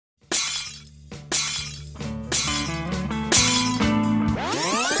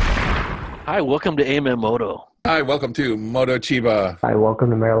Hi, welcome to AMM Moto. Hi, welcome to Moto Chiba. Hi, welcome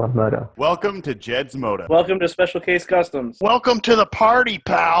to Maryland Moto. Welcome to Jed's Moto. Welcome to Special Case Customs. Welcome to the party,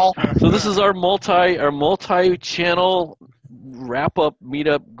 pal. So this is our multi-channel wrap-up,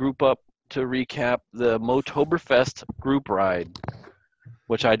 meet-up, group-up to recap the Motoberfest group ride,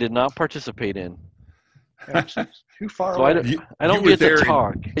 which I did not participate in. Too far So away. I don't get to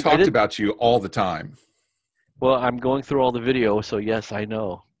talk. Talked about you all the time. Well, I'm going through all the video, so yes, I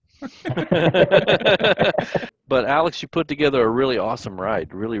know. But Alex, you put together a really awesome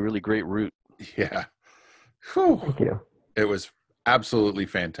ride. Really, really great route. Yeah. Whew. Thank you. It was absolutely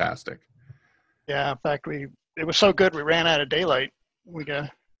fantastic. Yeah, in fact, it was so good we ran out of daylight. We did.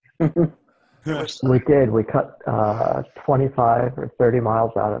 We cut 25 or 30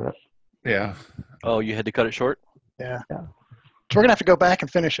 miles out of it. Yeah. Oh, you had to cut it short? Yeah. So we're gonna have to go back and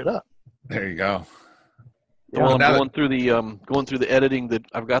finish it up. There you go. Yeah, well, I'm going through the editing. That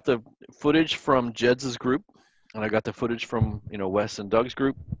I've got the footage from Jed's group, and I got the footage from Wes and Doug's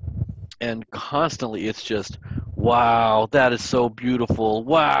group, and constantly it's just, wow, that is so beautiful.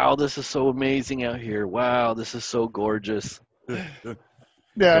 Wow, this is so amazing out here. Wow, this is so gorgeous.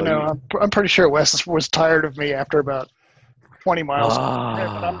 Yeah, no, I'm pretty sure Wes was tired of me after about 20 miles. Ah.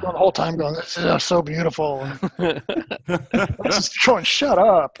 I'm going the whole time going, this is so beautiful. Wes is going, shut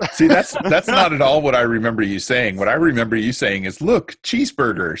up. See, that's not at all what I remember you saying. What I remember you saying is, look,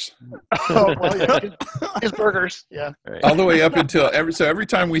 cheeseburgers. Oh, well, yeah, his burgers, yeah. Right. All the way up until every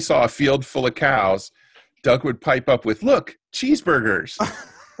time we saw a field full of cows, Doug would pipe up with, look, cheeseburgers.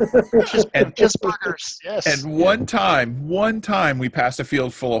 Just burgers, yes. And one time we passed a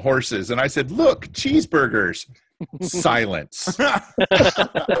field full of horses, and I said, look, cheeseburgers. Silence.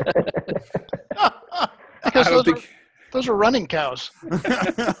 Because those are running cows.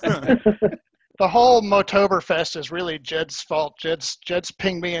 The whole Motoberfest is really Jed's fault. Jed's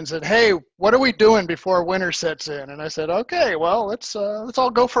pinged me and said, "Hey, what are we doing before winter sets in?" And I said, "Okay, well, let's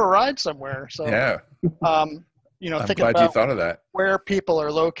all go for a ride somewhere." So yeah, I'm thinking glad about you thought of that. Where people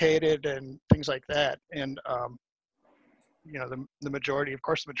are located and things like that. And the majority of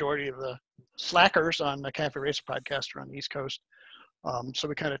the slackers on the Cafe Racer podcast are on the East Coast. So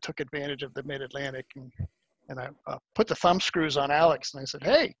we kind of took advantage of the Mid-Atlantic, and I put the thumb screws on Alex, and I said,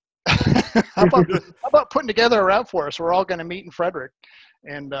 "Hey, how about putting together a route for us? We're all going to meet in Frederick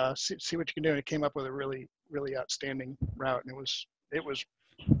and see what you can do." And it came up with a really, really outstanding route, and it was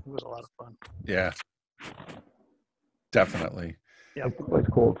a lot of fun. Yeah, definitely. Yeah, It was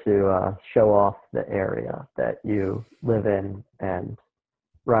cool to show off the area that you live in and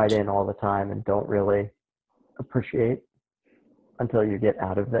ride in all the time and don't really appreciate until you get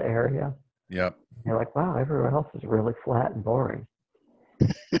out of the area. Yep. You're like, wow, everywhere else is really flat and boring.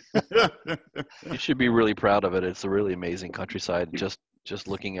 You should be really proud of it. It's a really amazing countryside, just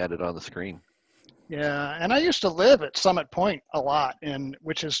looking at it on the screen. Yeah, and I used to live at Summit Point a lot,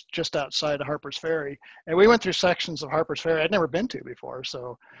 which is just outside of Harper's Ferry. And we went through sections of Harper's Ferry I'd never been to before,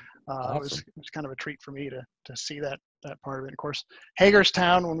 so Awesome. it was kind of a treat for me to see that part of it. And of course,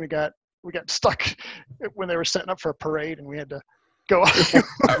 Hagerstown, when we got stuck when they were setting up for a parade, and we had to go.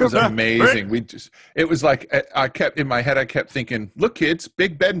 That was amazing. It was like I kept thinking, look, kids,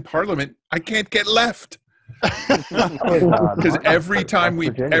 Big Ben in Parliament, I can't get left. Because every time we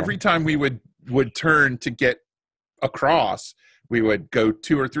would turn to get across, we would go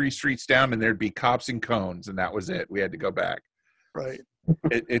 2 or 3 streets down, and there'd be cops and cones, and that was it. We had to go back. Right.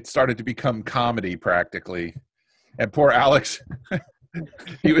 It started to become comedy practically, and poor Alex,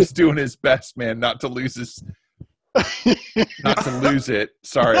 he was doing his best, man, not to lose it.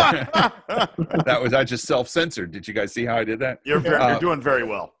 Sorry. I just self-censored. Did you guys see how I did that? You're doing very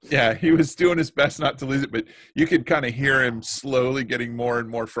well. Yeah, he was doing his best not to lose it, but you could kind of hear him slowly getting more and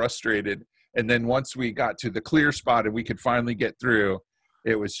more frustrated. And then once we got to the clear spot and we could finally get through,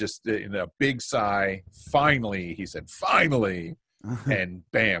 it was just a big sigh. Finally, he said, finally. And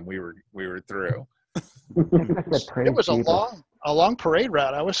bam, we were through. It was a long parade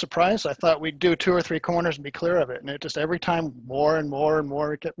route. I was surprised. I thought we'd do 2 or 3 corners and be clear of it. And it just every time more and more and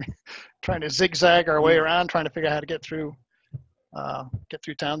more, it kept me trying to zigzag our way around, trying to figure out how to get through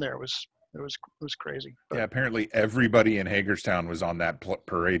town there. It was crazy. But, yeah, apparently everybody in Hagerstown was on that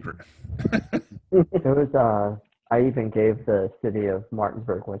parade. It was, I even gave the city of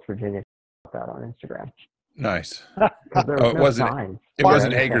Martinsburg, West Virginia, that on Instagram. Nice. It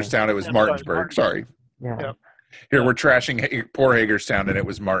wasn't Hagerstown. It was Martinsburg. Sorry. Yeah. Yep. Here we're trashing poor Hagerstown, and it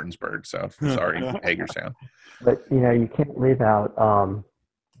was Martinsburg. So sorry, Hagerstown. But you can't leave out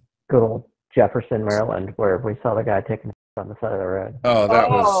good old Jefferson, Maryland, where we saw the guy taking on the side of the road. Oh, that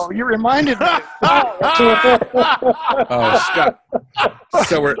was. You reminded me. Oh, Scott.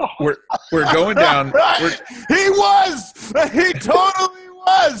 So we're going down. He totally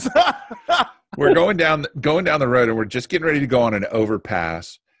was. We're going down the road, and we're just getting ready to go on an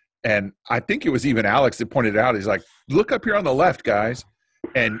overpass. And I think it was even Alex that pointed it out. He's like, "Look up here on the left, guys."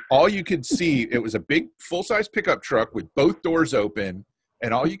 And all you could see, it was a big full-size pickup truck with both doors open,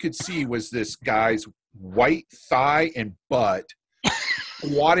 and all you could see was this guy's white thigh and butt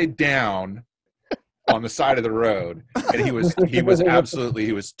squatted down on the side of the road, and he was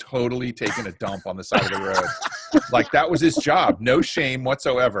totally taking a dump on the side of the road. Like that was his job. No shame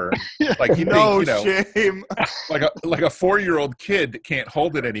whatsoever. Like you think, shame. like a 4-year-old kid that can't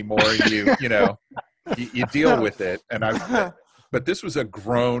hold it anymore, and you deal with it. And but this was a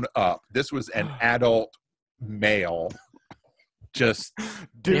grown up. This was an adult male. Just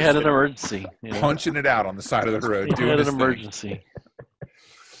he had an emergency. Punching it out on the side of the road. He had an emergency.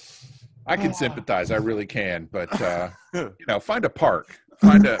 I can sympathize. I really can. But find a park.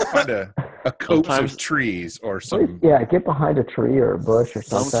 Find a copse of trees or some. Yeah, get behind a tree or a bush or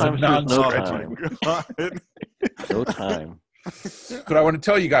something. Sometimes there's no time. No time. But I want to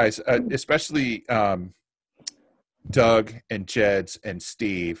tell you guys, especially Doug and Jeds and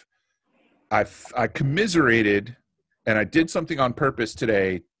Steve, I commiserated. And I did something on purpose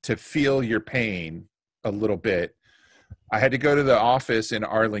today to feel your pain a little bit. I had to go to the office in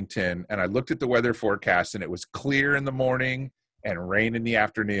Arlington, and I looked at the weather forecast, and it was clear in the morning and rain in the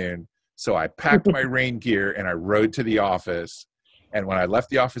afternoon. So I packed my rain gear, and I rode to the office. And when I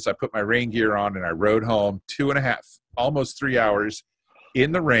left the office, I put my rain gear on, and I rode home 2.5, almost 3 hours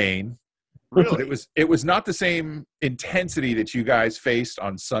in the rain. Really? But it was not the same intensity that you guys faced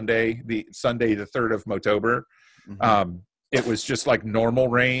on Sunday, the 3rd of Motober. Mm-hmm. It was just like normal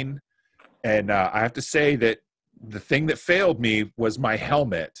rain. And I have to say that the thing that failed me was my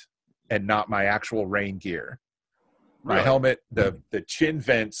helmet and not my actual rain gear. My helmet, the chin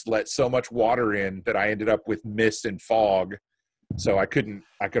vents let so much water in that I ended up with mist and fog. So I could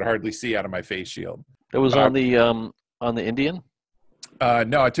hardly see out of my face shield. It was on the Indian?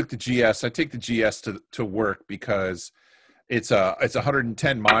 No, I took the GS. I take the GS to work because it's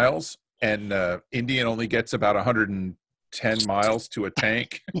 110 miles. And Indian only gets about 110 miles to a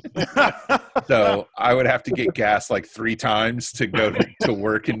tank. So I would have to get gas like 3 times to go to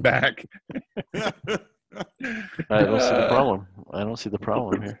work and back. I don't see the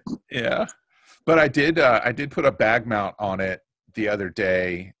problem here. Yeah. But I did put a bag mount on it the other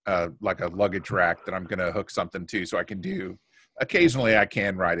day, like a luggage rack that I'm going to hook something to so I can do. Occasionally I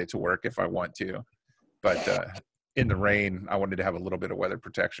can ride it to work if I want to. But in the rain, I wanted to have a little bit of weather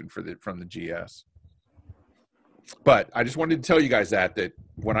protection from the GS. But I just wanted to tell you guys that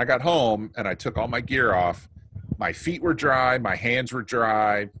when I got home and I took all my gear off, my feet were dry, my hands were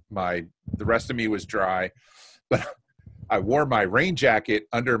dry, the rest of me was dry. But I wore my rain jacket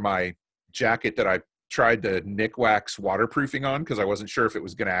under my jacket that I tried the Nick Wax waterproofing on because I wasn't sure if it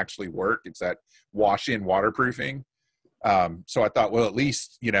was going to actually work. It's that wash-in waterproofing. So I thought, well, at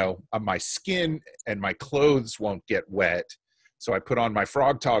least, my skin and my clothes won't get wet. So I put on my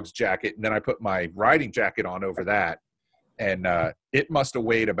Frog Togs jacket, and then I put my riding jacket on over that. And it must have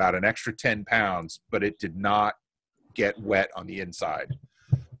weighed about an extra 10 pounds, but it did not get wet on the inside.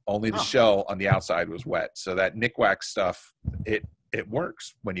 Only the shell on the outside was wet. So that Nick Wax stuff, it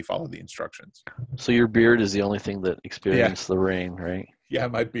works when you follow the instructions. So your beard is the only thing that experienced the rain, right? Yeah,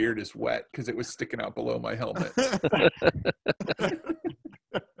 my beard is wet because it was sticking out below my helmet.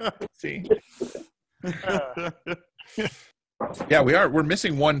 See? Yeah, we are. We're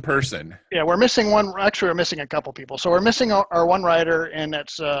missing one person. Yeah, we're missing one. Actually, we're missing a couple people. So we're missing our one rider, and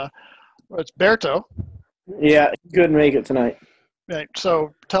it's Berto. Yeah, he couldn't make it tonight. Right.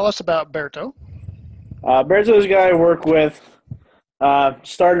 So tell us about Berto. Berto is a guy I work with.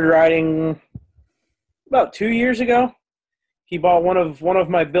 Started riding about 2 years ago. He bought one of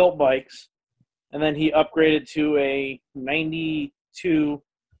my built bikes, and then he upgraded to a 92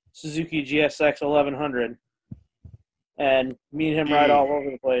 Suzuki GSX 1100. And me and him ride all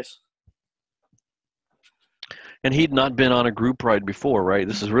over the place. And he'd not been on a group ride before, right?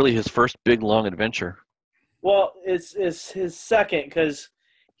 This is really his first big, long adventure. Well, it's his second because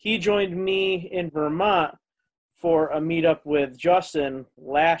he joined me in Vermont for a meetup with Justin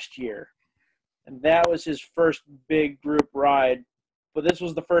last year. And that was his first big group ride. But this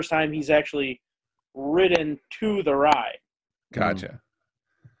was the first time he's actually ridden to the ride. Gotcha.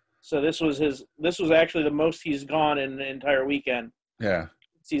 So this was actually the most he's gone in an entire weekend. Yeah.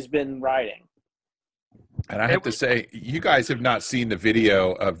 He's been riding. And I have to say, you guys have not seen the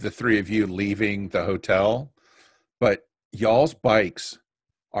video of the three of you leaving the hotel, but y'all's bikes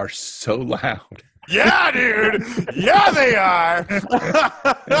are so loud. Yeah, dude. Yeah, they are.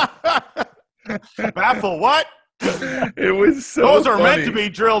 Baffle what? It was so Those are funny. meant to be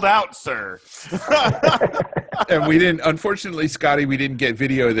drilled out, sir. And we didn't, unfortunately, Scotty, we didn't get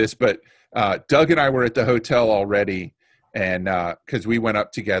video of this, but Doug and I were at the hotel already, and because we went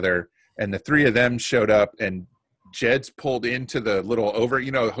up together, and the three of them showed up, and Jed's pulled into the little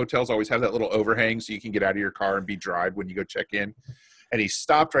hotels always have that little overhang so you can get out of your car and be dried when you go check in. And he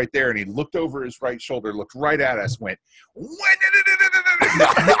stopped right there, and he looked over his right shoulder, looked right at us, went, hit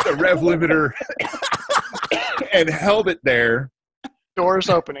the rev limiter, and held it there. Doors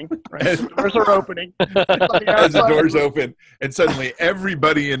opening. Right? Doors are opening. As the doors open, and suddenly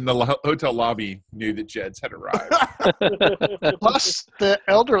everybody in the hotel lobby knew that Jed's had arrived. Plus the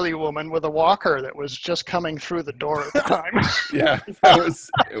elderly woman with a walker that was just coming through the door at the time. Yeah,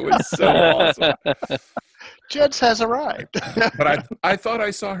 it was so awesome. Jed's has arrived. But I thought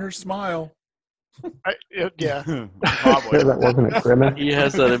I saw her smile. Yeah. Probably. Sure that wasn't a grimace. He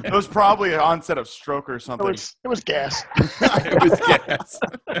has that. It was probably an onset of stroke or It something. was gas. It was gas.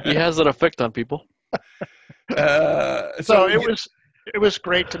 He has that effect on people. So it was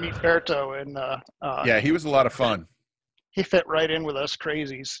great to meet Berto, and yeah, he was a lot of fun. he fit right in with us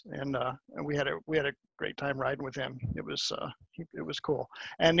crazies, and we had a great time riding with him. It was cool.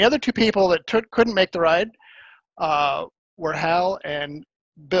 And the other two people that couldn't make the ride were Hal and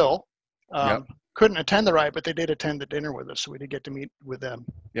Bill. Yep. Couldn't attend the ride, but they did attend the dinner with us, so we did get to meet with them.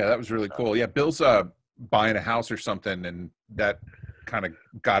 Yeah, that was really cool. Yeah, Bill's buying a house or something, and that kind of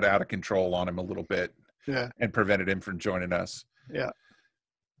got out of control on him a little bit. Yeah. And prevented him from joining us. Yeah.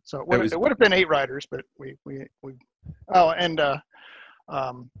 So it would have been 8 riders, but we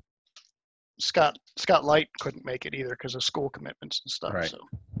Scott Light couldn't make it either because of school commitments and stuff. Right. So,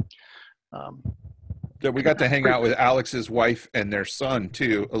 So we got to hang out with Alex's wife and their son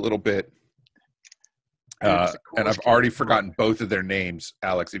too a little bit. And I've already forgotten both of their names.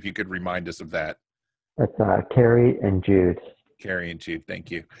 Alex, if you could remind us of that. That's Carrie and Jude. Carrie and Jude,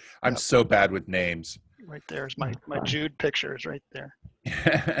 thank you. I'm so bad with names. right there's my Jude picture is right there.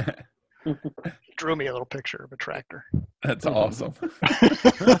 Drew me a little picture of a tractor. That's awesome.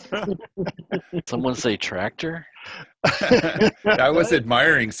 Someone say tractor? I was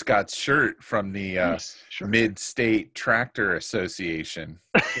admiring Scott's shirt from the Sure. Mid-State Tractor Association.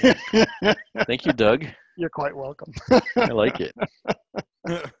 Thank you, Doug. You're quite welcome. I like it.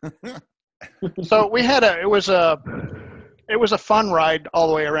 So we had it was a fun ride all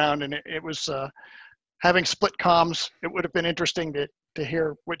the way around, and it was having split comms. It would have been interesting to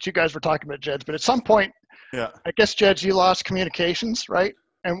hear what you guys were talking about, Jeds. But at some point, Yeah. I guess, Jeds, you lost communications, right?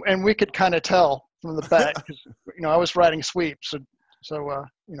 And we could kind of tell from the back because I was riding sweeps, so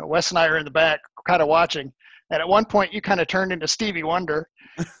Wes and I are in the back, kind of watching. And at one point, you kind of turned into Stevie Wonder,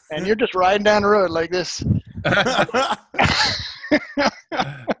 and you're just riding down the road like this. I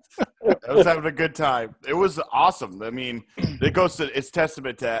was having a good time. It was awesome. I mean, it's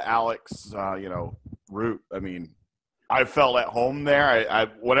testament to Alex, route. I mean, I felt at home there. I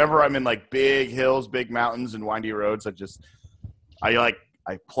whenever I'm in like big hills, big mountains, and windy roads, I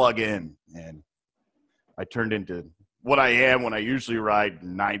plug in, and I turned into what I am when I usually ride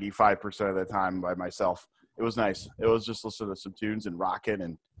 95% of the time by myself. It was nice. It was just listening to some tunes and rocking,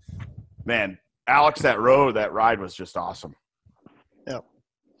 and man, Alex, that ride was just awesome. Yep.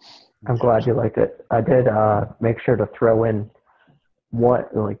 I'm glad you liked it. I did make sure to throw in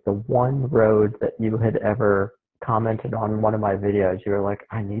the one road that you had ever commented on one of my videos. You were like,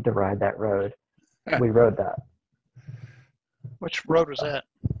 I need to ride that road. We rode that. Which road was that?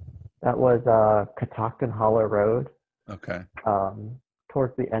 That was Catoctin Hollow Road. Okay.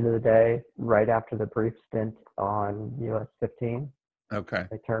 Towards the end of the day, right after the brief stint on US 15. Okay.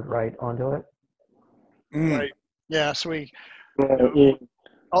 They turned right onto it. Right. Yeah. So we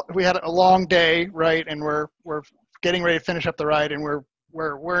had a long day, right? And we're getting ready to finish up the ride, and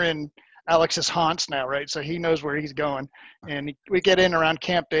we're in Alex's haunts now, right? So he knows where he's going, and we get in around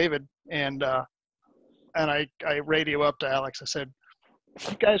Camp David, and I radio up to Alex. I said,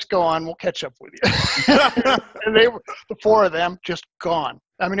 "You guys go on. We'll catch up with you." And the 4 of them just gone.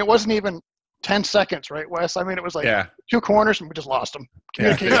 I mean, it wasn't even 10 seconds, right, Wes? I mean, it was like 2 corners, and we just lost them.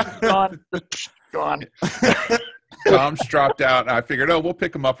 Communication gone. Tom's dropped out, and I figured, we'll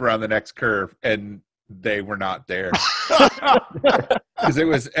pick them up around the next curve, and they were not there. Because it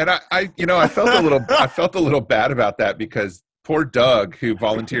was, and I felt a little bad about that because poor Doug, who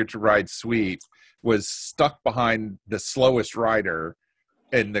volunteered to ride Sweet, was stuck behind the slowest rider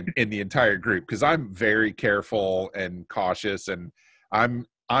in the entire group. Because I'm very careful and cautious, and I'm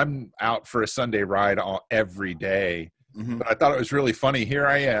out for a Sunday ride every day, But I thought it was really funny. Here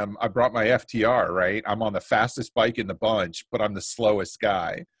I am. I brought my FTR, right? I'm on the fastest bike in the bunch, but I'm the slowest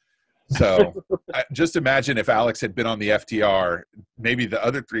guy. So just imagine if Alex had been on the FTR, maybe the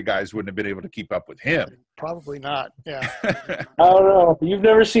other 3 guys wouldn't have been able to keep up with him. Probably not. Yeah. I don't know. You've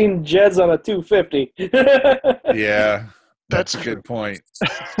never seen Jeds on a 250. Yeah, that's a good point.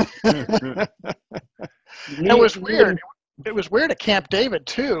 It was weird. It was weird at Camp David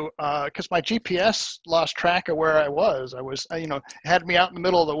too, because my GPS lost track of where I was. Had me out in the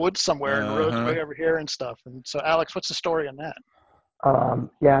middle of the woods somewhere, and the road's way over here and stuff. And so, Alex, what's the story on that?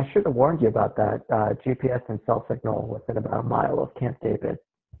 Yeah, I should have warned you about that. GPS and cell signal within about a mile of Camp David.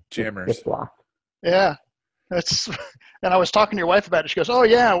 Jammers. Gets blocked. Yeah, and I was talking to your wife about it. She goes, "Oh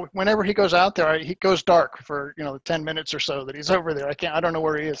yeah, whenever he goes out there, he goes dark for 10 minutes or so that he's over there. I don't know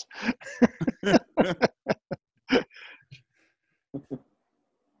where he is."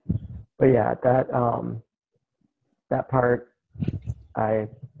 But yeah, that part, I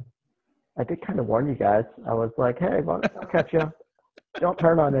did kind of warn you guys. I was like, "Hey, I'll catch you. Don't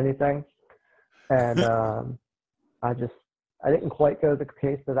turn on anything." And I didn't quite go the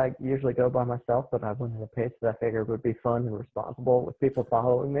pace that I usually go by myself, but I went at a pace that I figured would be fun and responsible with people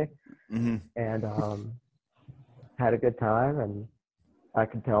following me. And had a good time, and I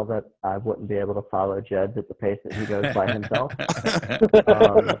could tell that I wouldn't be able to follow Jed at the pace that he goes by himself.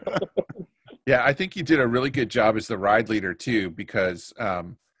 Yeah, I think you did a really good job as the ride leader too, because I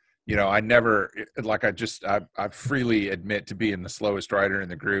never, I freely admit to being the slowest rider in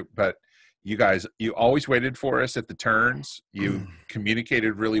the group, but you guys, you always waited for us at the turns. You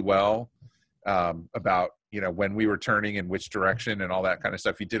communicated really well about, when we were turning and which direction and all that kind of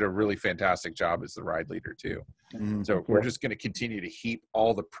stuff. You did a really fantastic job as the ride leader too. So we're just going to continue to heap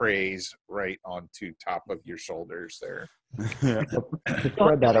all the praise right onto top of your shoulders there.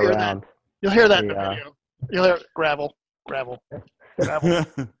 Spread that around. You'll hear that in the video. You'll hear gravel. Yeah.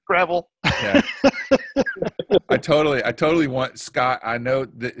 I totally want Scott. I know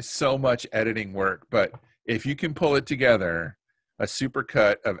that it's so much editing work, but if you can pull it together, a super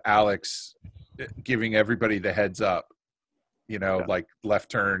cut of Alex giving everybody the heads up, like left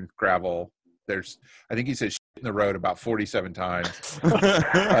turn, gravel. I think he says shit in the road about 47 times.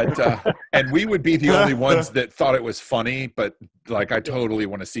 And we would be the only ones that thought it was funny, but I totally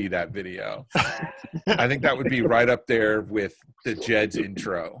want to see that video. I think that would be right up there with the Jed's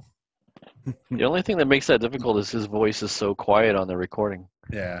intro. The only thing that makes that difficult is his voice is so quiet on the recording.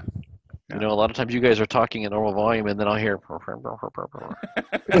 Yeah. A lot of times you guys are talking at normal volume, and then I'll hear.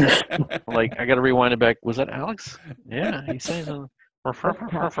 Like, I got to rewind it back. Was that Alex? Yeah, he says shit in the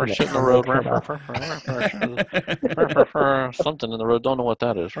road. Something in the road. Don't know what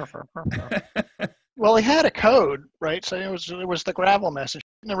that is. Well, he had a code, right? So it was the gravel message.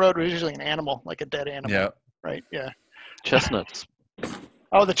 In the road was usually an animal, like a dead animal. Yeah. Right. Yeah. Chestnuts.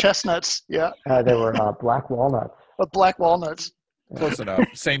 Oh, the chestnuts. Yeah. They were black walnuts. Black walnuts. Close enough.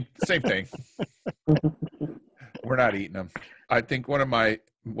 Same thing. We're not eating them. I think one of my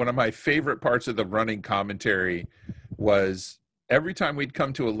favorite parts of the running commentary was every time we'd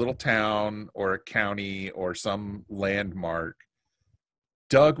come to a little town or a county or some landmark,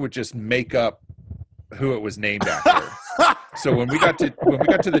 Doug would just make up who it was named after. So when we got to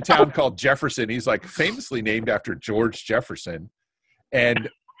the town called Jefferson, he's like, famously named after George Jefferson. And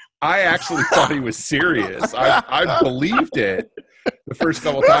I actually thought he was serious. I believed it the first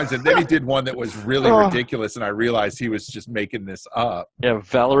couple times, and then he did one that was really ridiculous, and I realized he was just making this up. Yeah,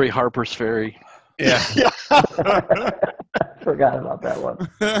 Valerie Harper's Ferry. Yeah. Forgot about that one.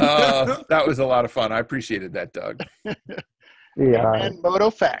 That was a lot of fun. I appreciated that, Doug. And Moto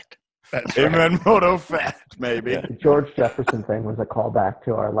Fact. That's Amen, Moto Fact, maybe. The George Jefferson thing was a callback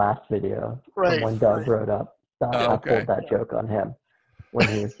to our last video from when Doug wrote up. I pulled that joke on him when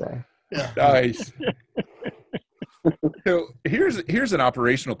he was there. Yeah. Nice. So here's an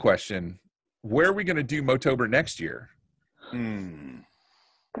operational question. Where are we going to do Motober next year?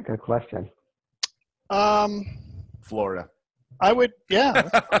 Good question. Florida. I would, yeah.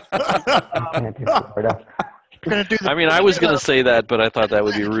 Can't do Florida. Gonna do I was going to say that, but I thought that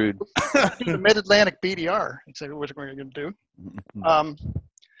would be rude. The Mid-Atlantic BDR. Exactly what we're going to do.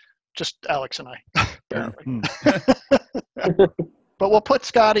 Just Alex and I, apparently. But we'll put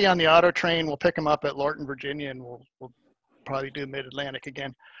Scotty on the auto train. We'll pick him up at Lorton, Virginia, and we'll probably do Mid-Atlantic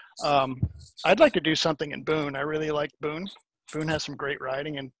again. I'd like to do something in Boone. I really like Boone. Boone has some great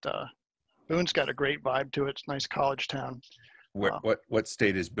riding, and Boone's got a great vibe to it. It's a nice college town. What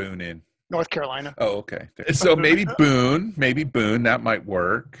state is Boone in? North Carolina. Oh, okay. So maybe Boone, that might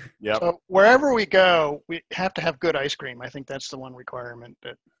work. Yep. So wherever we go, we have to have good ice cream. I think that's the one requirement.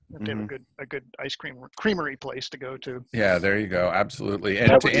 They have a good ice creamery place to go to. Yeah, there you go. Absolutely.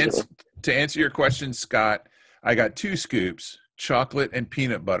 And to answer your question, Scott, I got 2 scoops, chocolate and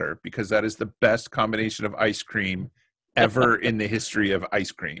peanut butter, because that is the best combination of ice cream ever in the history of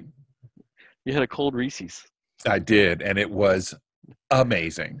ice cream. You had a cold Reese's. I did, and it was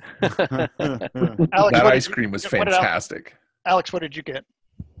amazing. Alex, that ice cream was fantastic. Alex, what did you get?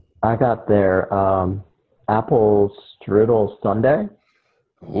 I got their apple strudel sundae.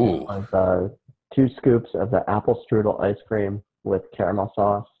 Ooh. It was 2 scoops of the apple strudel ice cream with caramel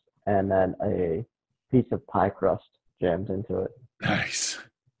sauce, and then a piece of pie crust jammed into it. Nice.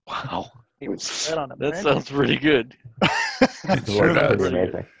 Wow. That sounds pretty good. It sure does. Pretty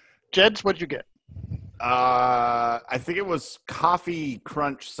amazing. Jeds, what did you get? I think it was coffee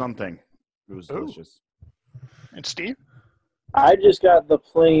crunch something. It was delicious. And Steve? I just got the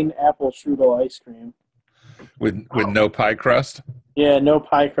plain apple strudel ice cream. With no pie crust? Yeah, no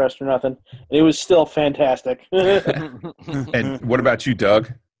pie crust or nothing. It was still fantastic. And what about you,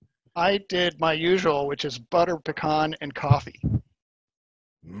 Doug? I did my usual, which is butter pecan and coffee.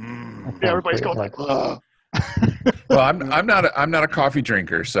 Yeah, everybody's going like, ugh. Well, I'm not a coffee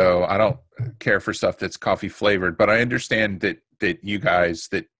drinker, so I don't care for stuff that's coffee flavored. But I understand that you guys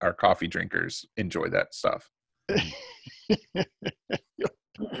that are coffee drinkers enjoy that stuff.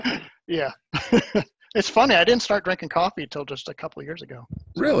 Yeah. It's funny. I didn't start drinking coffee until just a couple of years ago.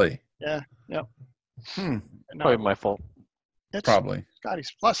 Really? Yeah. Yep. Probably my fault. It's Probably.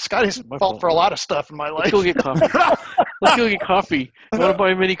 Scotty's fault for a lot of stuff in my life. Let's go get coffee. Let's go get coffee. You want to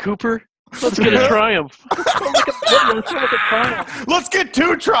buy a Mini Cooper? Let's get a Triumph. Let's get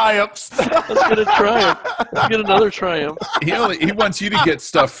 2 Triumphs. Let's get a Triumph. Let's get another Triumph. He wants you to get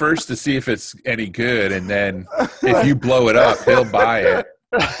stuff first to see if it's any good, and then if you blow it up, he'll buy it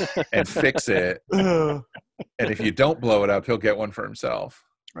and fix it. And if you don't blow it up, he'll get one for himself.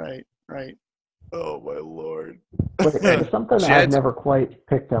 Right. Oh my Lord. There's something I've never quite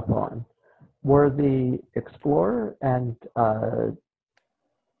picked up on. Were the Explorer and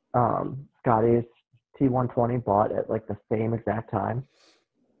Scotty's T120 bought at like the same exact time?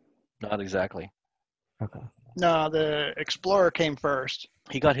 Not exactly. Okay. No, the Explorer came first.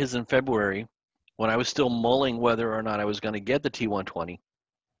 He got his in February when I was still mulling whether or not I was going to get the T120.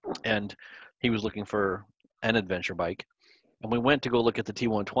 And he was looking for an adventure bike. And we went to go look at the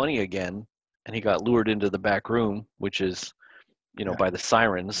T120 again, and he got lured into the back room, which is, by the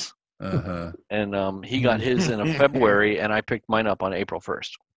sirens. Uh-huh. And he got his in February, and I picked mine up on April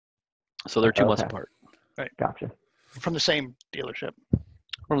 1st. So they're 2 months apart. Right. Gotcha. From the same dealership.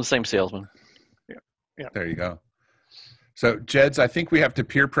 From the same salesman. Yeah. There you go. So, Jeds, I think we have to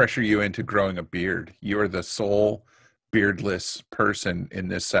peer pressure you into growing a beard. You are the sole beardless person in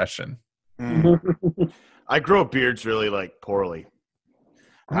this session. I grow beards really poorly.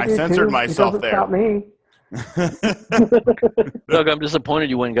 I censored myself there. Stop me. Doug, I'm disappointed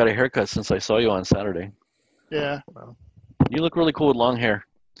you went and got a haircut since I saw you on Saturday. Yeah. Well, you look really cool with long hair.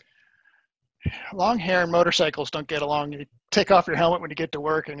 Long hair and motorcycles don't get along. You take off your helmet when you get to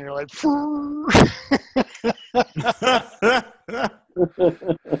work, and you're like,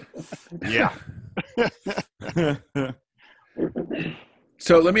 yeah.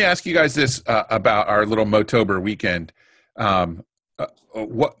 So let me ask you guys this about our little Motober weekend.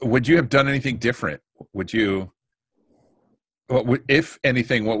 What would you have done anything different? If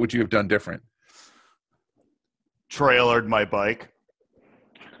anything, what would you have done different? Trailered my bike.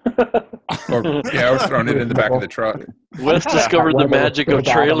 Or thrown it in the back of the truck. Wes discovered the magic of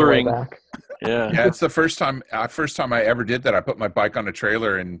trailering. Yeah, it's the first time I ever did that. I put my bike on a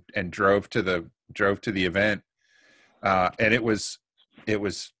trailer and drove to the event, and it was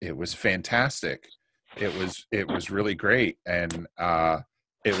fantastic. It was really great, and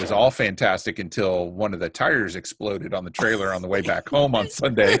it was all fantastic until one of the tires exploded on the trailer on the way back home on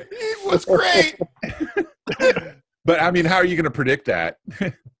Sunday. It was great. But I mean, how are you going to predict that?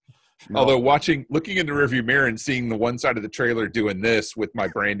 Although looking in the rearview mirror and seeing the one side of the trailer doing this with my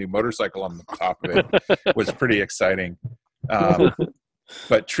brand new motorcycle on the top of it was pretty exciting.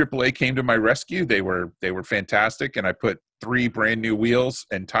 But AAA came to my rescue. They were fantastic, and I put 3 brand new wheels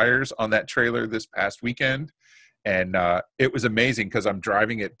and tires on that trailer this past weekend, and it was amazing because I'm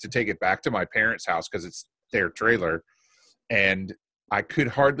driving it to take it back to my parents' house because it's their trailer, and I could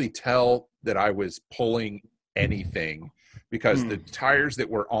hardly tell that I was pulling anything because the tires that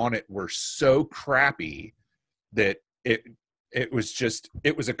were on it were so crappy that it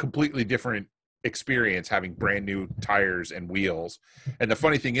was a completely different experience having brand new tires and wheels. And the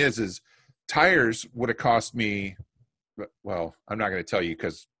funny thing is tires would have cost me, well, I'm not going to tell you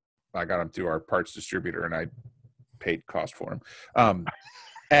because I got them through our parts distributor and I paid cost for them.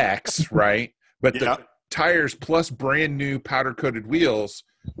 X, right? But Yeah. the tires plus brand new powder coated wheels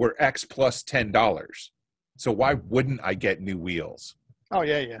were X plus $10. So why wouldn't I get new wheels? Oh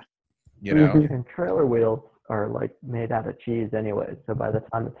yeah. You know? And trailer wheels are like made out of cheese anyway. So by the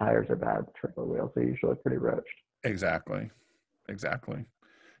time the tires are bad, the trailer wheels are usually pretty roached. Exactly.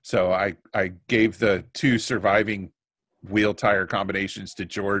 So I gave the 2 surviving wheel tire combinations to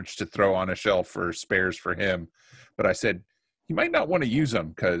George to throw on a shelf for spares for him. But I said, you might not want to use them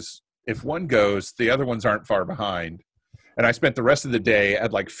because if one goes, the other ones aren't far behind. And I spent the rest of the day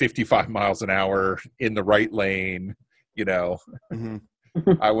at like 55 miles an hour in the right lane. You know,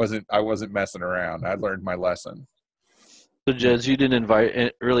 I wasn't messing around. I learned my lesson. So, Jez, you didn't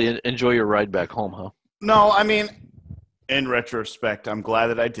really enjoy your ride back home, huh? No, I mean, in retrospect, I'm glad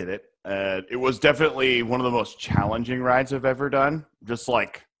that I did it. It was definitely one of the most challenging rides I've ever done. Just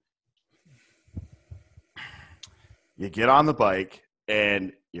like you get on the bike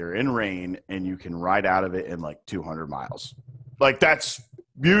and you're in rain and you can ride out of it in like 200 miles. Like that's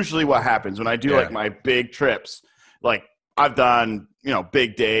usually what happens when I do like my big trips. Like I've done,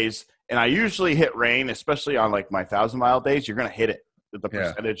 big days and I usually hit rain, especially on like my 1,000-mile days. You're going to hit it. The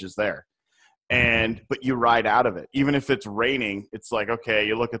percentage is there. But you ride out of it. Even if it's raining, it's like, okay,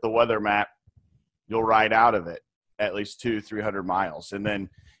 you look at the weather map, you'll ride out of it at least 200-300 miles. And then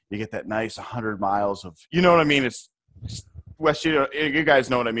you get that nice 100 miles of, you know what I mean? It's West, you guys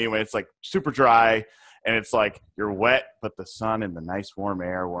know what I mean when it's like super dry and it's like you're wet, but the sun and the nice warm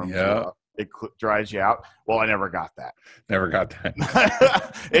air warms you up. It dries you out. Well, I never got that.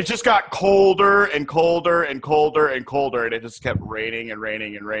 It just got colder and colder and colder and colder, and it just kept raining and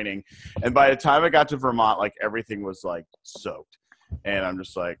raining and raining. And by the time I got to Vermont, like everything was like soaked. And I'm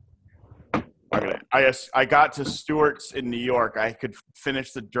just like, I got to Stewart's in New York. I could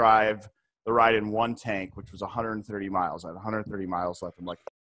finish the ride in one tank, which was 130 miles. I had 130 miles left. I'm like,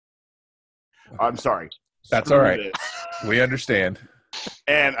 I'm sorry. That's all right. We understand.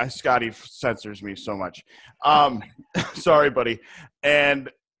 And Scotty censors me so much. Sorry, buddy. And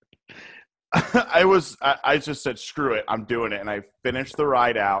I just said, screw it. I'm doing it. And I finished the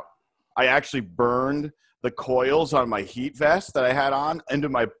ride out. I actually burned the coils on my heat vest that I had on into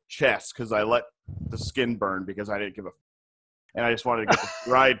my chest because I let the skin burn because I didn't give a and I just wanted to get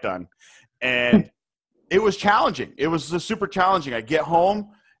the ride done. And it was challenging. It was super challenging. I get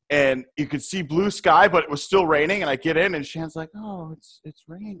home and you could see blue sky, but it was still raining. And I get in and Shan's like, oh, it's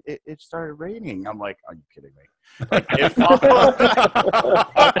raining. It started raining. I'm like, are you kidding me? Like, a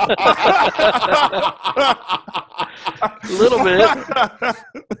little bit.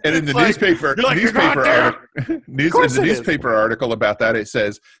 And in the newspaper article about that, it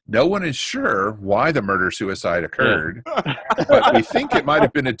says no one is sure why the murder-suicide occurred, but we think it might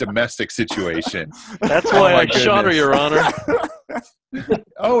have been a domestic situation. That's why I shot her, Your Honor.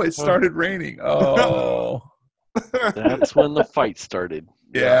 Oh, it started raining. Oh, that's when the fight started.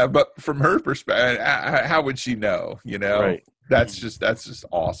 Yeah, but from her perspective, how would she know? Right. That's just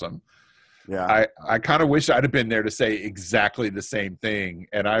awesome. Yeah, I kind of wish I'd have been there to say exactly the same thing.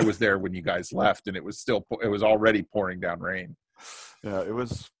 And I was there when you guys left, and it was already pouring down rain. Yeah, it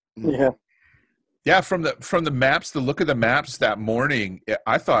was. Yeah, from the maps, the look of the maps that morning,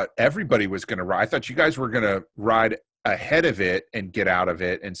 I thought everybody was going to ride. I thought you guys were going to ride ahead of it and get out of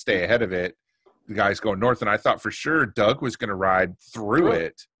it and stay ahead of it. The guys going north, and I thought for sure Doug was going to ride through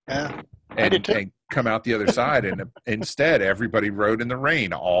it. Yeah. And come out the other side, and instead everybody rode in the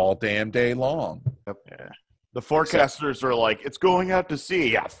rain all damn day long. Yep. Yeah. The forecasters are like, it's going out to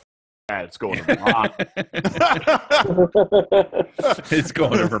sea. Yeah, it's going to Vermont. It's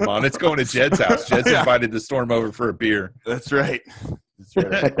going to Vermont. It's going to Jed's house. Jed's invited the storm over for a beer. That's right.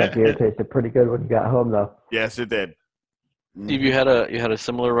 That beer tasted pretty good when you got home, though. Yes, it did. Steve, you had a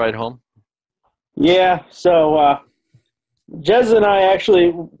similar ride home? Yeah. So Jez and I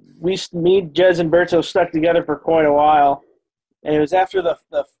actually. Jez and Berto stuck together for quite a while. And it was after the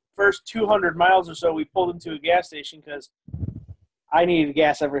first 200 miles or so, we pulled into a gas station because I needed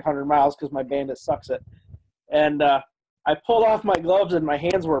gas every 100 miles because my Bandit sucks it. And I pulled off my gloves and my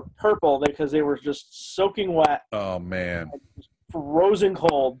hands were purple because they were just soaking wet. Oh, man. Frozen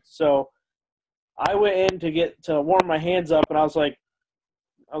cold. So I went in to warm my hands up, and I was like,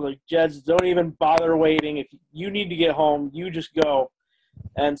 Jez, don't even bother waiting. If you need to get home, you just go.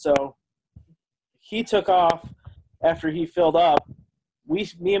 And so he took off after he filled up.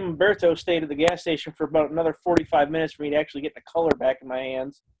 Me and Umberto stayed at the gas station for about another 45 minutes for me to actually get the color back in my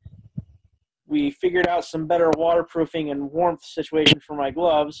hands. We figured out some better waterproofing and warmth situation for my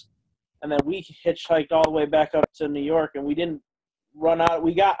gloves, and then we hitchhiked all the way back up to New York, and we didn't run out.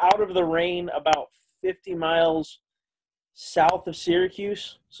 We got out of the rain about 50 miles south of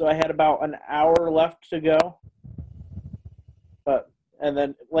Syracuse, so I had about an hour left to go. And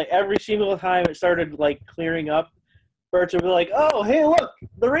then like every single time it started like clearing up, Bertha would be like, "Oh, hey, look,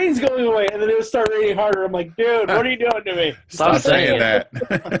 the rain's going away," and then it would start raining harder. I'm like, "Dude, what are you doing to me? Stop saying that.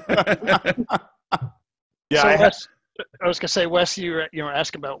 Yeah, so Wes, I was gonna say, Wes, you were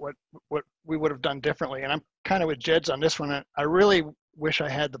asking about what we would have done differently, and I'm kind of with Jed's on this one. I really wish I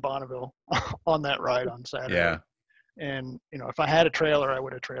had the Bonneville on that ride on Saturday. Yeah. And if I had a trailer, I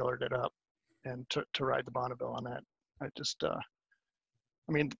would have trailered it up and to ride the Bonneville on that. I just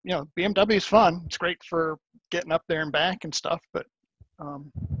BMW is fun. It's great for getting up there and back and stuff, but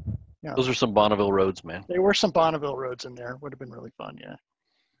those are some Bonneville roads, man. There were some Bonneville roads in there. Would have been really fun, yeah.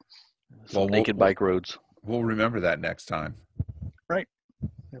 Some naked bike roads. We'll remember that next time. Right.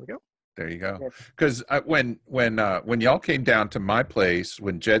 There we go. There you go. Because when y'all came down to my place,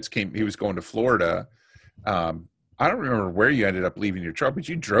 when Jed's came, he was going to Florida. I don't remember where you ended up leaving your truck, but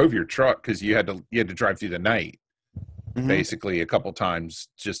you drove your truck because you had to drive through the night, basically a couple times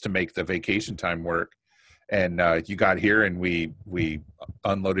just to make the vacation time work. And you got here and we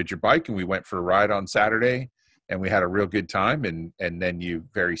unloaded your bike and we went for a ride on Saturday and we had a real good time. And then you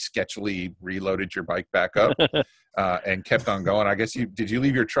very sketchily reloaded your bike back up and kept on going. I guess did you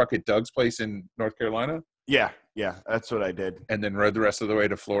leave your truck at Doug's place in North Carolina? Yeah, that's what I did. And then rode the rest of the way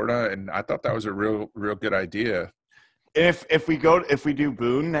to Florida. And I thought that was a real good idea. If we do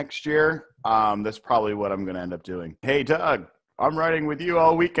Boone next year, that's probably what I'm going to end up doing. Hey, Doug, I'm riding with you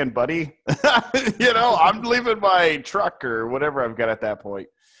all weekend, buddy. I'm leaving my truck or whatever I've got at that point.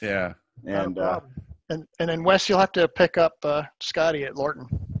 Yeah. And and then Wes, you'll have to pick up Scotty at Lorton.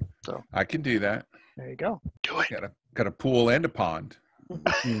 So I can do that. There you go. Do it. Got a pool and a pond.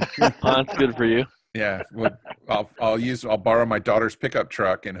 Pond's good for you. Yeah, I'll borrow my daughter's pickup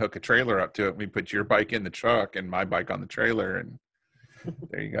truck and hook a trailer up to it. We put your bike in the truck and my bike on the trailer, and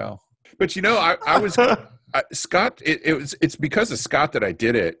there you go. But I was Scott. It's because of Scott that I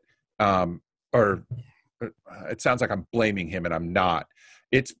did it. Or it sounds like I'm blaming him, and I'm not.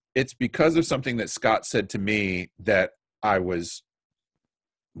 It's because of something that Scott said to me that I was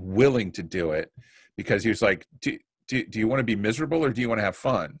willing to do it, because he was like, do you want to be miserable or do you want to have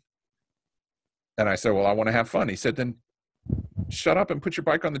fun? And I said, well, I want to have fun. He said, then shut up and put your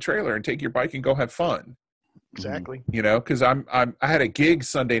bike on the trailer and take your bike and go have fun. Exactly. Because I had a gig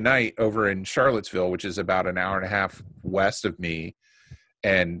Sunday night over in Charlottesville, which is about an hour and a half west of me.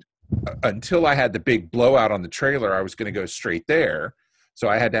 And until I had the big blowout on the trailer, I was going to go straight there. So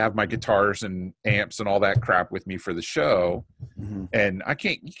I had to have my guitars and amps and all that crap with me for the show. Mm-hmm. And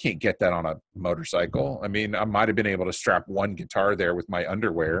you can't get that on a motorcycle. I mean, I might have been able to strap one guitar there with my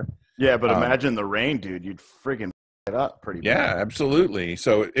underwear. Yeah, but imagine the rain, dude. You'd friggin' it up pretty bad. Yeah, absolutely.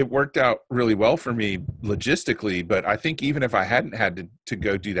 So it worked out really well for me logistically. But I think even if I hadn't had to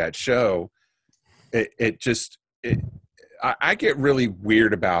go do that show, I get really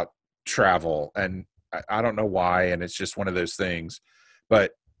weird about travel. And I don't know why. And it's just one of those things.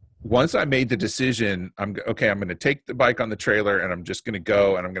 But once I made the decision, I'm going to take the bike on the trailer and I'm just going to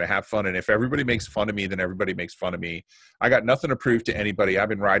go and I'm going to have fun. And if everybody makes fun of me, then everybody makes fun of me. I got nothing to prove to anybody. I've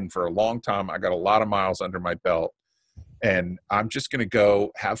been riding for a long time. I got a lot of miles under my belt, and I'm just going to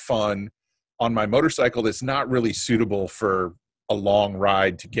go have fun on my motorcycle that's not really suitable for a long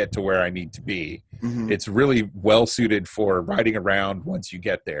ride to get to where I need to be. Mm-hmm. It's really well suited for riding around once you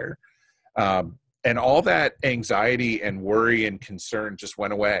get there. And all that anxiety and worry and concern just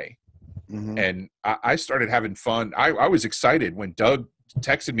went away. Mm-hmm. And I started having fun. I was excited when Doug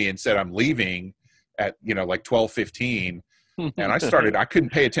texted me and said, I'm leaving at, like 12:15. And I couldn't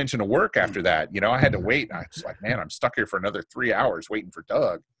pay attention to work after that. I had to wait. I was like, man, I'm stuck here for another 3 hours waiting for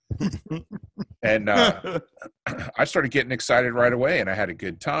Doug. And I started getting excited right away, and I had a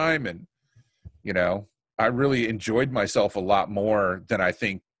good time. And, I really enjoyed myself a lot more than I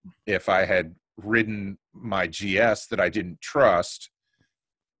think if I had ridden my GS that I didn't trust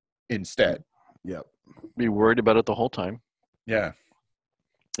instead. Yep. Be worried about it the whole time. Yeah.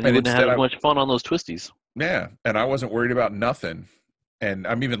 And you wouldn't have as much fun on those twisties. Yeah. And I wasn't worried about nothing. And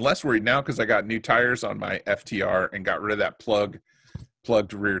I'm even less worried now because I got new tires on my FTR and got rid of that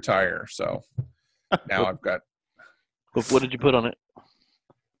plugged rear tire. So now I've got. What did you put on it?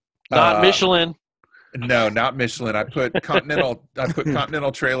 Not Michelin. No, not Michelin. I put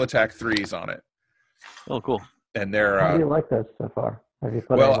Continental Trail Attack 3s on it. Oh, cool. And they're. How do you like those so far? Have you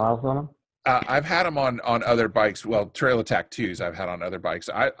put any miles on them? I've had them on other bikes. Well, Trail Attack 2s I've had on other bikes.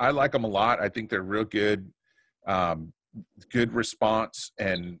 I like them a lot. I think they're real good, good response,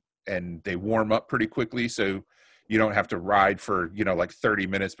 and they warm up pretty quickly. So you don't have to ride for, like 30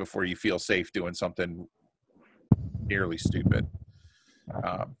 minutes before you feel safe doing something, nearly stupid.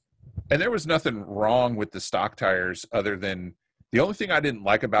 And there was nothing wrong with the stock tires other than the only thing I didn't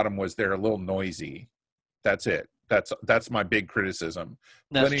like about them was they're a little noisy. That's it. That's my big criticism.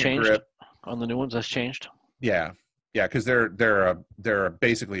 That's Plenty changed of grip. on the new ones. That's changed. Yeah, because they're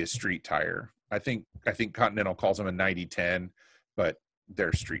basically a street tire. I think Continental calls them a 90-10, but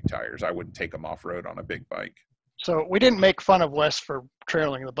they're street tires. I wouldn't take them off road on a big bike. So we didn't make fun of Wes for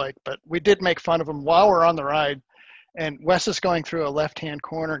trailing the bike, but we did make fun of him while we're on the ride. And Wes is going through a left-hand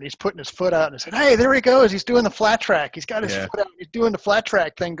corner, and he's putting his foot out, and I said, "Hey, there he goes. He's doing the flat track. He's got his foot out. He's doing the flat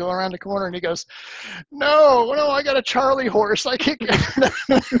track thing going around the corner." And he goes, "No, I got a Charlie horse. I can't get."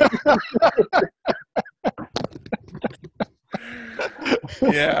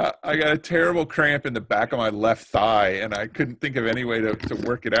 Yeah, I got a terrible cramp in the back of my left thigh, and I couldn't think of any way to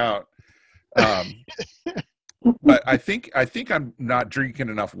work it out. But I think I'm not drinking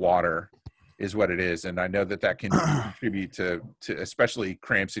enough water is what it is, and I know that can contribute to especially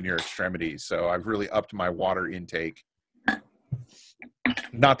cramps in your extremities. So I've really upped my water intake.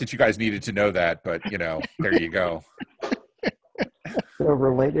 Not that you guys needed to know that, but there you go. So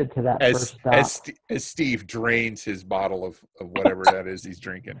related to that first stop, as Steve drains his bottle of whatever that is he's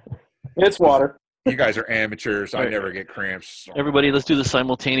drinking. It's water. You guys are amateurs. I never get cramps. Everybody, let's do the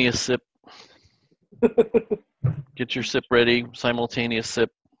simultaneous sip. Get your sip ready. Simultaneous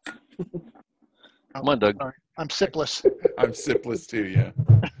sip. Come on, Doug. Sorry. I'm sipless. I'm sipless too, yeah.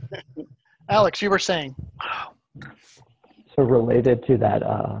 Alex, you were saying. So related to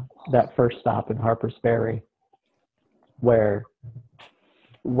that first stop in Harper's Ferry, where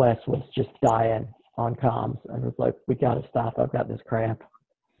Wes was just dying on comms and was like, "We got to stop. I've got this cramp.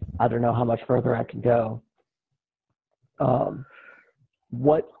 I don't know how much further I can go."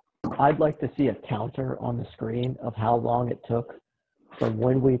 What I'd like to see a counter on the screen of how long it took from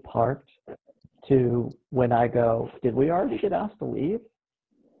when we parked to when I go, "Did we already get asked to leave?"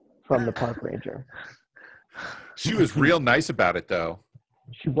 from the park ranger. She was real nice about it, though.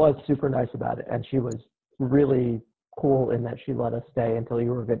 She was super nice about it, and she was really cool in that she let us stay until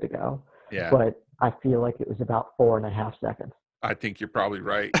you were good to go. Yeah. But I feel like it was about 4.5 seconds. I think you're probably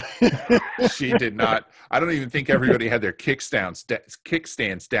right. She did not. I don't even think everybody had their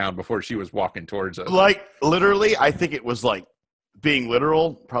kickstands down before she was walking towards us. Like, literally, I think it was like, being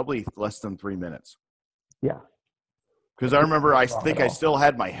literal, probably less than 3 minutes. Yeah. Because I remember, I think I still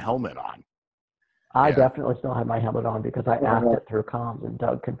had my helmet on. I definitely still had my helmet on because I asked it through comms, and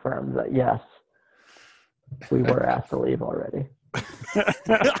Doug confirmed that, yes, we were asked to leave already.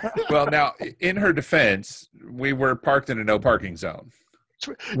 Well, now, in her defense, we were parked in a no parking zone.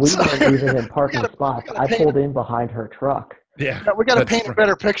 We weren't even in parking spots. I pulled in behind her truck. Yeah, we got to paint a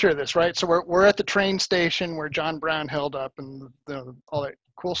better picture of this, right? So we're at the train station where John Brown held up and all that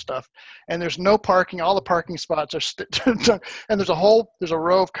cool stuff, and there's no parking. All the parking spots are and there's a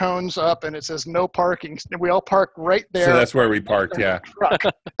row of cones up, and it says no parking. And we all parked right there. So that's where we parked. Yeah.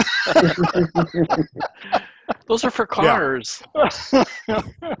 Those are for cars.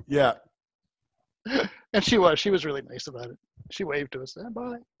 Yeah. And she was really nice about it. She waved to us.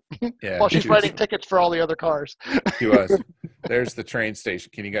 Bye. Yeah. While she's writing tickets for all the other cars. She was. There's the train station.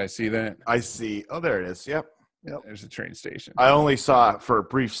 Can you guys see that? I see. Oh, there it is. Yep. There's the train station. I only saw for a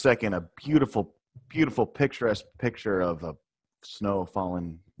brief second a beautiful, beautiful picturesque picture of a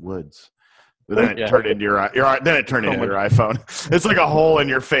snow-fallen woods. But then it turned into your then it turned into your iPhone. It's like a hole in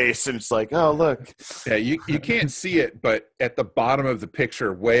your face, and it's like, oh, look. Yeah, you can't see it, but at the bottom of the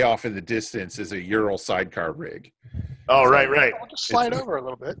picture, way off in the distance, is a Ural sidecar rig. Oh, right. I'll just slide over a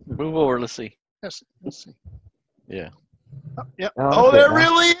little bit. Move over. Let's see. Yes, let's see. Yeah. Yep. Oh, there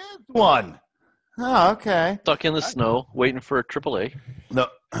really is one. Oh, okay. Stuck in the snow, waiting for a AAA. No.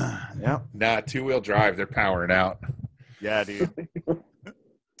 Yeah. Nah, 2-wheel drive. They're powering out. Yeah, dude.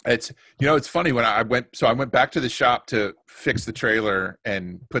 It's it's funny when I went back to the shop to fix the trailer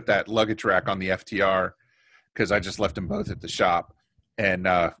and put that luggage rack on the FTR because I just left them both at the shop. And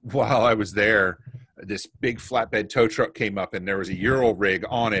while I was there, this big flatbed tow truck came up and there was a Ural rig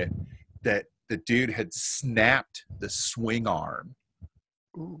on it that the dude had snapped the swing arm.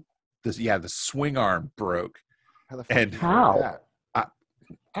 Ooh. The swing arm broke. How?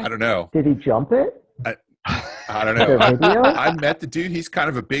 I don't know. Did he jump it? I don't know. I met the dude. He's kind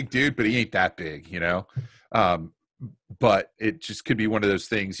of a big dude, but he ain't that big, But it just could be one of those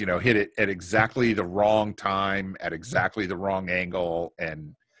things, hit it at exactly the wrong time, at exactly the wrong angle,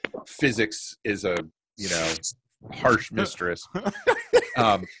 and physics is a, harsh mistress.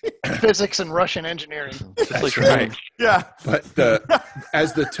 Physics and Russian engineering. That's right. Yeah. But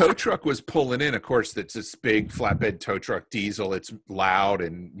as the tow truck was pulling in, of course, that's this big flatbed tow truck diesel. It's loud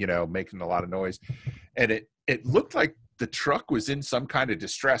and, making a lot of noise. And it it looked like the truck was in some kind of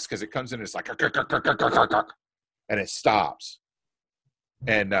distress because it comes in and it's like, and it stops.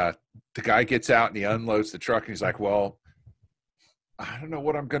 And the guy gets out and he unloads the truck and he's like, well, I don't know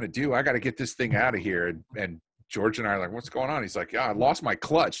what I'm going to do. I got to get this thing out of here. And George and I are like, what's going on? He's like, yeah, I lost my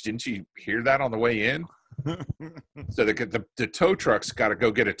clutch. Didn't you hear that on the way in? So the tow truck's got to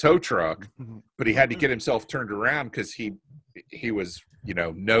go get a tow truck, but he had to get himself turned around because he was,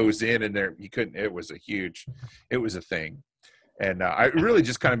 nose in, and there, you couldn't, it was a thing. And I really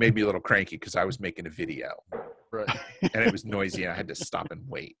just kind of made me a little cranky because I was making a video, Right. and it was noisy and I had to stop and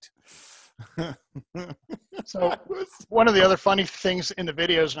wait. So one of the other funny things in the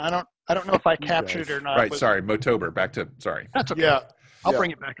videos, and I don't know if I captured it or not. Right. Sorry. Motober, back to, sorry. That's okay. Yeah. I'll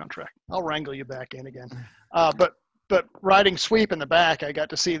bring it back on track. I'll wrangle you back in again. But riding sweep in the back, I got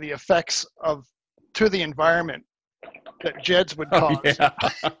to see the effects to the environment that Jeds would cause. Oh,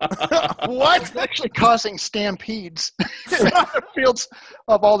 yeah. What? It's actually causing stampedes in the fields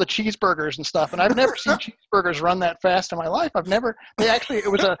of all the cheeseburgers and stuff. And I've never seen cheeseburgers run that fast in my life.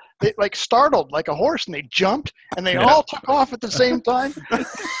 They like startled like a horse, and they jumped and they all took off at the same time.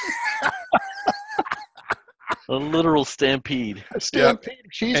 A literal stampede. A stampede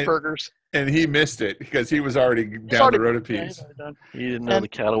of cheeseburgers. And he missed it because he was already down the road a piece. He didn't know the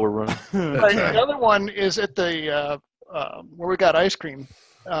cattle were running. Right. The other one is at the where we got ice cream.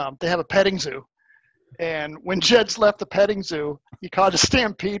 They have a petting zoo, and when Jed's left the petting zoo, he caught a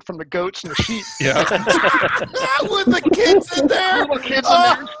stampede from the goats and the sheep. Yeah. With the kids in there. Little kids in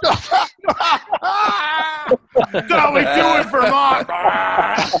there and stuff. No, we do it for mom.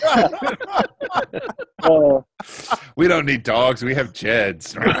 Oh, We don't need dogs. We have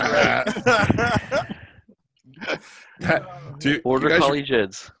Jeds. Border Collie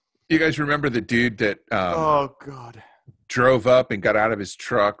Jeds. You guys remember the dude that Oh God. drove up and got out of his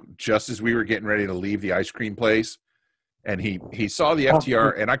truck just as we were getting ready to leave the ice cream place? And he saw the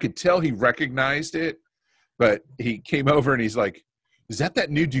FTR, and I could tell he recognized it, but he came over and he's like, "Is that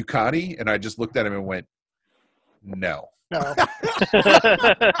new Ducati?" And I just looked at him and went, "No." No.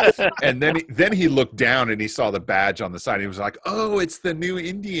 And then he looked down and he saw the badge on the side. He was like, "Oh, it's the new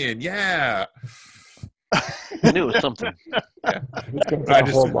Indian, yeah." I knew it was something. Yeah.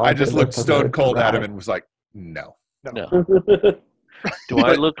 I just looked stone cold at him and was like, "No." No. Do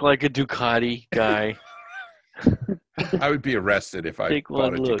I look like a Ducati guy? I would be arrested if I Take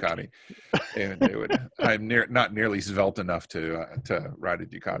bought a one look. Ducati. And I'm not nearly svelte enough to ride a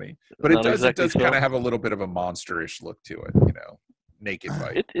Ducati, but Not it exactly does so. kind of have a little bit of a monsterish look to it, naked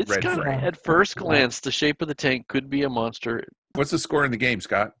bike. It's red kind of, frame. at first glance, the shape of the tank could be a monster. What's the score in the game,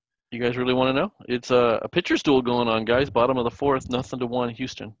 Scott? You guys really want to know? It's a pitcher's duel going on, guys. Bottom of the fourth, 0-1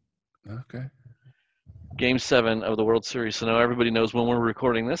 Houston. Okay, Game 7 of the World Series. So now everybody knows when we're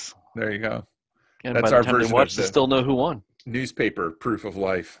recording this. there you go. And That's by our the time version they watch, of they the- still know who won. Newspaper proof of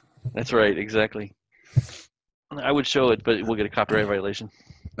life. That's right, exactly. I would show it, but we'll get a copyright violation.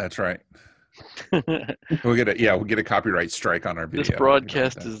 That's right. We'll get a copyright strike on our video. This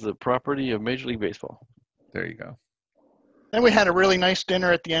broadcast is the property of Major League Baseball. There you go. Then we had a really nice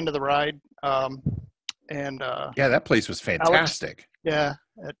dinner at the end of the ride. Yeah, that place was fantastic. Yeah,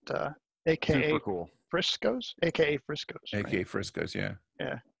 at AKA Super cool. Frisco's. AKA Frisco's. right? AKA Frisco's, yeah.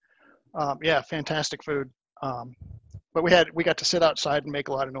 Yeah, fantastic food. But we got to sit outside and make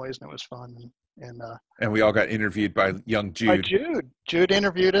a lot of noise, and it was fun. And we all got interviewed by young By Jude. Jude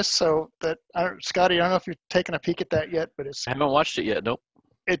interviewed us. So that Scotty, I don't know if you've taken a peek at that yet, but I haven't watched it yet. Nope.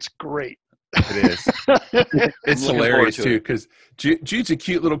 it's great. It is. It's looking hilarious forward to too, it. because Jude's a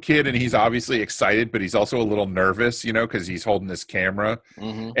cute little kid, and he's obviously excited, but he's also a little nervous, because he's holding this camera,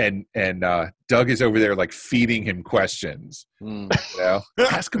 Mm-hmm. and Doug is over there like feeding him questions. Mm.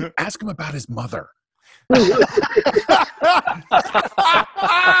 Ask him about his mother.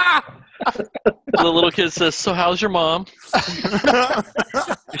 The little kid says, "So how's your mom?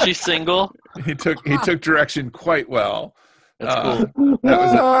 Is she single?" He took direction quite well. That's cool.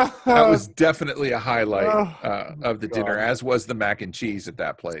 That was definitely a highlight of the dinner, as was the mac and cheese at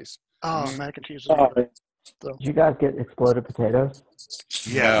that place. Oh, mac and cheese. Oh, did you guys get exploded potatoes?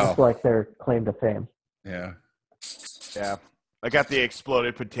 Yeah. It's like their claim to fame. Yeah. Yeah. I got the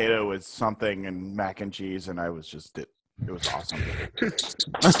exploded potato with something and mac and cheese, and I was just it was awesome.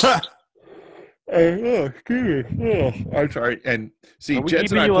 I'm sorry. And see, Are we Jets and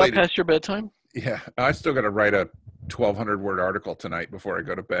keeping I you up played it. past your bedtime? Yeah, I still got to write a 1,200-word article tonight before I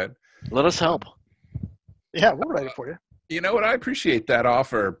go to bed. Let us help. Yeah, we'll write it for you. You know what? I appreciate that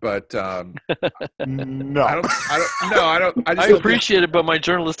offer, but No. I appreciate it, but my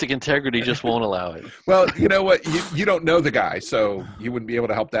journalistic integrity just won't allow it. Well, you know what? You don't know the guy, so you wouldn't be able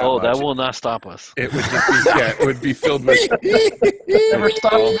to help that much. That will not stop us. It would just be it would be filled with. Never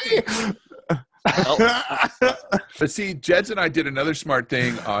stop. But see, Jeds and I did another smart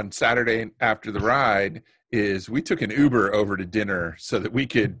thing on Saturday after the ride. Is we took an Uber over to dinner so that we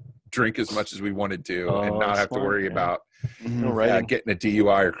could drink as much as we wanted to and not have to worry about getting a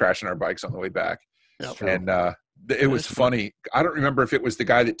DUI or crashing our bikes on the way back. Yep. And it was funny. I don't remember if it was the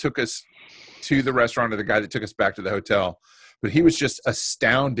guy that took us to the restaurant or the guy that took us back to the hotel, but he was just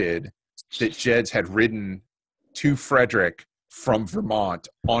astounded that Jeds had ridden to Frederick from Vermont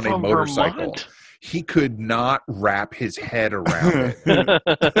on a motorcycle. Vermont? He could not wrap his head around it.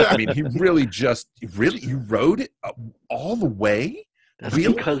 I mean, he really you rode it all the way? That's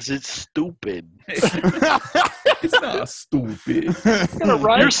because it's stupid. It's not stupid.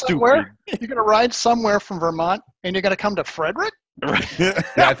 You're stupid. You're going to ride somewhere from Vermont, and you're going to come to Frederick? Yeah,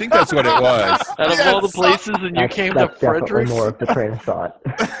 I think that's what it was. Out of all the places, and you came to Frederick? More of the train of thought.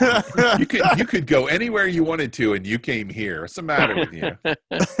 You could go anywhere you wanted to, and you came here. What's the matter with you?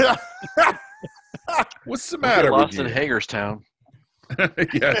 What's the matter with you? Lost in Hagerstown.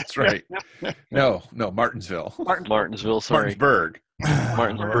 Yeah, that's right. No, Martinsville. Martinsville, sorry.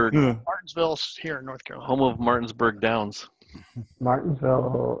 Martinsville's here in North Carolina. Home of Martinsburg Downs.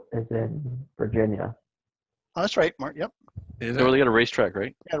 Martinsville is in Virginia. Oh, that's right, Yep. They got a racetrack,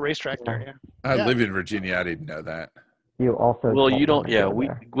 right? Yeah, a racetrack there, yeah. I live in Virginia. I didn't know that. You also you don't. Yeah,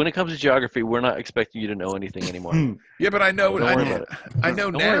 when it comes to geography, we're not expecting you to know anything anymore. Yeah, but I know. I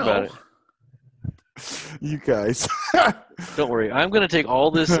know Don't now. worry about it. You guys. Don't worry. I'm going to take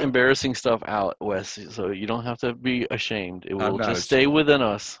all this embarrassing stuff out, Wes, so you don't have to be ashamed. It will just stay within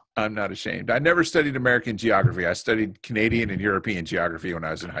us. I'm not ashamed. I never studied American geography. I studied Canadian and European geography when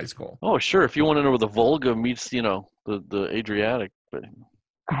I was in high school. Oh, sure. If you want to know where the Volga meets, the Adriatic. But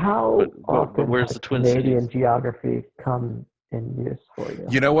where's the Twin Canadian Cities? geography come in use for you?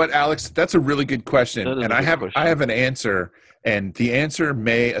 You know what, Alex? That's a really good question, and I have an answer, and the answer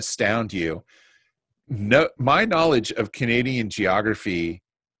may astound you. No, my knowledge of Canadian geography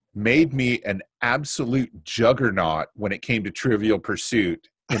made me an absolute juggernaut when it came to Trivial Pursuit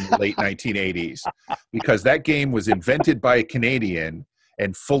in the late 1980s, because that game was invented by a Canadian,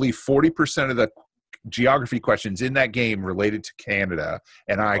 and fully 40% of the geography questions in that game related to Canada,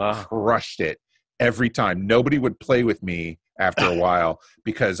 and I crushed it every time. Nobody would play with me after a while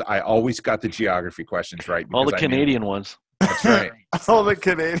because I always got the geography questions right. All the Canadian ones. That's right. All the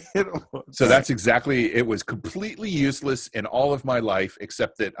Canadian ones. So that's exactly, it was completely useless in all of my life,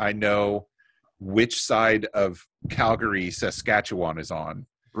 except that I know which side of Calgary, Saskatchewan is on.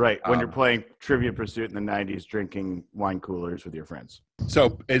 Right. When you're playing Trivia Pursuit in the 90s, drinking wine coolers with your friends.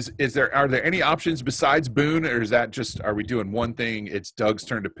 So are there any options besides Boone, or is that just, are we doing one thing? It's Doug's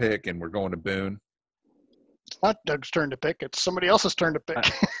turn to pick and we're going to Boone? It's not Doug's turn to pick. It's somebody else's turn to pick.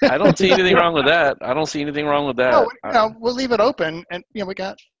 I don't see anything wrong with that. No, we'll leave it open, and we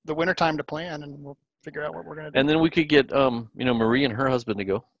got the winter time to plan, and we'll figure out what we're going to do. And then we could get Marie and her husband to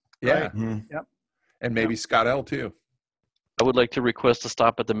go. Yeah. Right. Mm-hmm. Yep. And maybe Scott L too. I would like to request a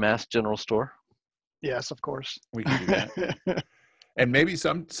stop at the Mass General Store. Yes, of course. We can do that. And maybe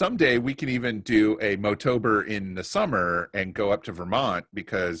someday we can even do a Motober in the summer and go up to Vermont,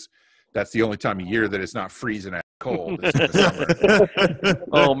 because that's the only time of year that it's not freezing at cold. It's in the summer.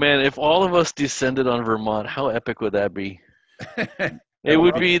 Oh man, if all of us descended on Vermont, how epic would that be? It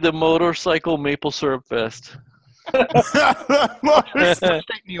would be the motorcycle maple syrup fest. Upstate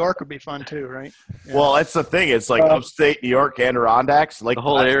New York would be fun too, right? Yeah. Well, that's the thing. It's like upstate New York, Adirondacks, like the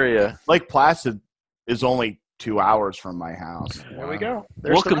whole area. Lake Placid is only 2 hours from my house. There we go.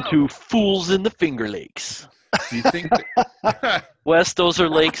 Welcome to Fools in the Finger Lakes. Do you think West, those are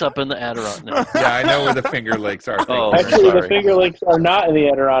lakes up in the Adirondacks. Yeah, I know where the Finger Lakes are. Actually, the Finger Lakes are not in the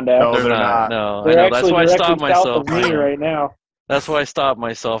Adirondacks. No, they're not. No, they're that's why I stopped myself. Right now. That's why I stopped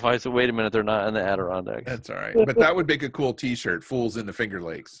myself. I said, wait a minute, they're not in the Adirondacks. That's all right. But that would make a cool T-shirt, Fools in the Finger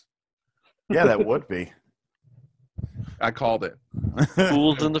Lakes. Yeah, that would be. I called it.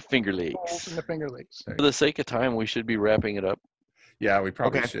 Fools in the Finger Lakes. Fools in the Finger Lakes. For the sake of time, we should be wrapping it up. Yeah, we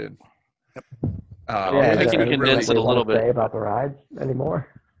probably should. Yep. I can condense it a little bit. Say about the rides anymore?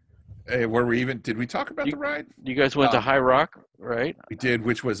 Did we talk about the ride? You guys went to High Rock, right? We did,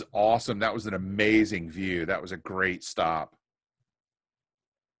 which was awesome. That was an amazing view. That was a great stop.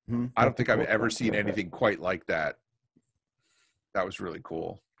 I don't think I've ever seen anything quite like that. That was really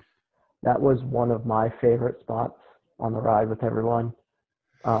cool. That was one of my favorite spots on the ride with everyone,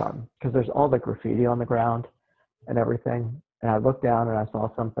 because there's all the graffiti on the ground, and everything. And I looked down and I saw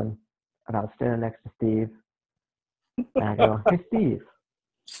something, and I was standing next to Steve. And I go, "Hey, Steve,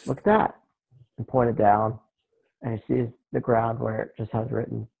 look at that." And pointed down, and he sees the ground where it just has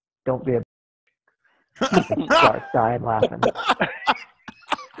written, "Don't be a bitch." He starts dying laughing.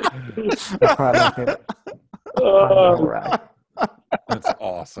 That's probably my favorite. Ride. That's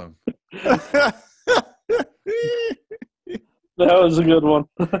awesome. That was a good one.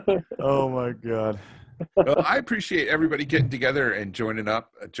 Oh my God. Well, I appreciate everybody getting together and joining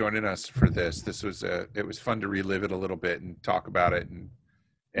us for this. It was fun to relive it a little bit and talk about it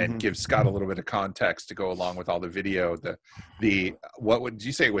and give Scott a little bit of context to go along with all the video. What would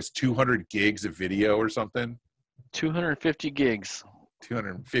you say it was 200 gigs of video or something? 250 gigs.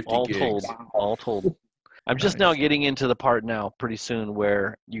 250 all gigs. Told, all told. I'm just now getting into the part now pretty soon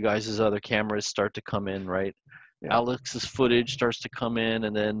where you guys' other cameras start to come in, right? Yeah. Alex's footage starts to come in,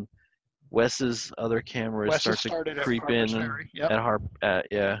 and then Wes's other cameras start to creep in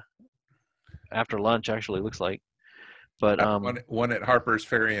after lunch, actually, looks like. But one at Harper's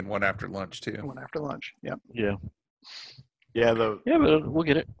Ferry and one after lunch too. One after lunch. Yep. Yeah. Yeah. But we'll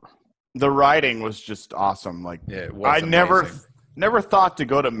get it. The riding was just awesome. Like, yeah, it was I amazing. never thought to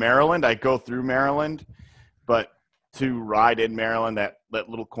go to Maryland. I go through Maryland, but to ride in Maryland, that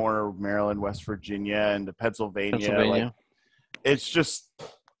little corner of Maryland, West Virginia, and to Pennsylvania. Like, it's just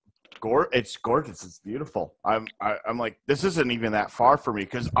it's gorgeous. It's beautiful. I'm like, this isn't even that far for me,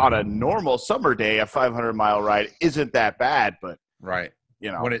 because on a normal summer day, a 500-mile ride isn't that bad. But right,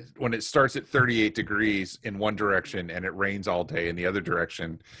 you know, when it starts at 38 degrees in one direction and it rains all day in the other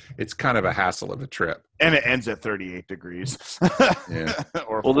direction, it's kind of a hassle of a trip. And it ends at 38 degrees. Yeah.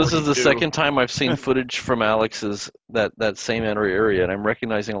 Well, this is the second time I've seen footage from Alex's that same area, and I'm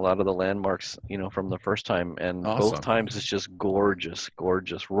recognizing a lot of the landmarks, from the first time. And awesome. Both times it's just gorgeous,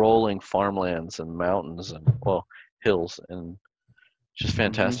 rolling farmlands and mountains and hills, and just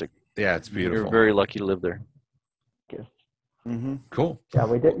fantastic. Yeah, it's beautiful. You're very lucky to live there. Cool. Yeah,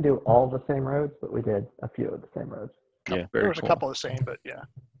 we didn't do all the same roads, but we did a few of the same roads. Yeah, there was a couple of the same, but yeah.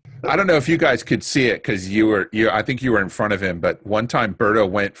 I don't know if you guys could see it because I think you were in front of him, but one time Berto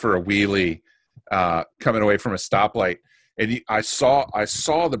went for a wheelie coming away from a stoplight, and I saw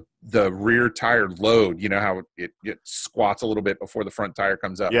the rear tire load. You know how it squats a little bit before the front tire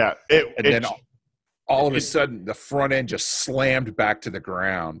comes up. Yeah, then all of a sudden the front end just slammed back to the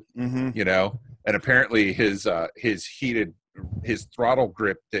ground. And apparently his throttle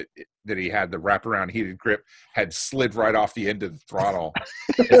grip that he had, the wraparound heated grip, had slid right off the end of the throttle.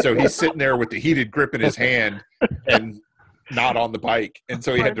 And so he's sitting there with the heated grip in his hand and not on the bike. And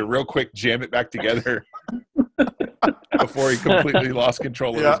so he had to real quick jam it back together before he completely lost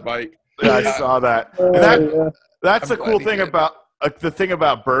control of his bike. Yeah, I saw that. That's the cool thing about the thing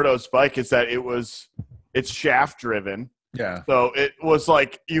about Berto's bike is that it's shaft driven. Yeah. So it was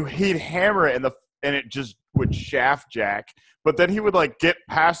like he'd hammer it and it just would shaft jack, but then he would like get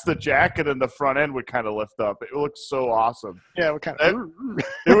past the jack and then the front end would kind of lift up. It looked so awesome. Yeah, it would kind of.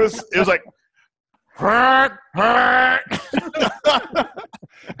 It was like. How's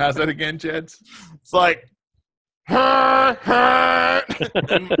that again, Jeds? It's like. This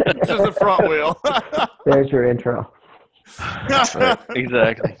is the front wheel. There's your intro. Right,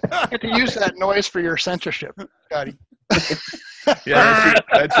 exactly. You get to use that noise for your censorship, Scotty. Yeah,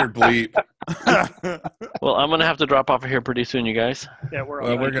 that's your bleep. Well, I'm gonna have to drop off of here pretty soon, you guys. Yeah, we're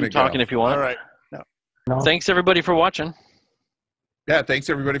gonna keep talking if you want. All right. No. Thanks everybody for watching. Yeah, thanks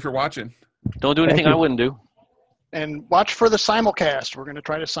everybody for watching. Don't do anything I wouldn't do. And watch for the simulcast. We're going to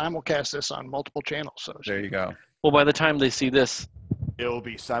try to simulcast this on multiple channels. So there you go. Well, by the time they see this, it'll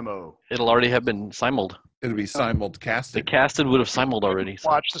be simo. It'll already have been simuled. It'll be simulcasted. The casted would have simuled already. So.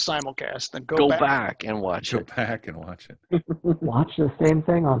 Watch the simulcast, then go back and watch it. Go back and watch it. Watch the same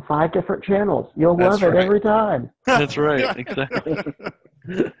thing on 5 different channels. You'll love it every time. That's right. Exactly.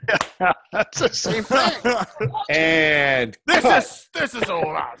 That's the same thing. And this is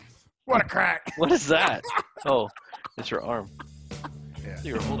old. What a crack. What is that? Oh, it's your arm. Yeah.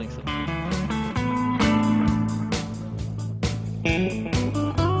 You were holding something.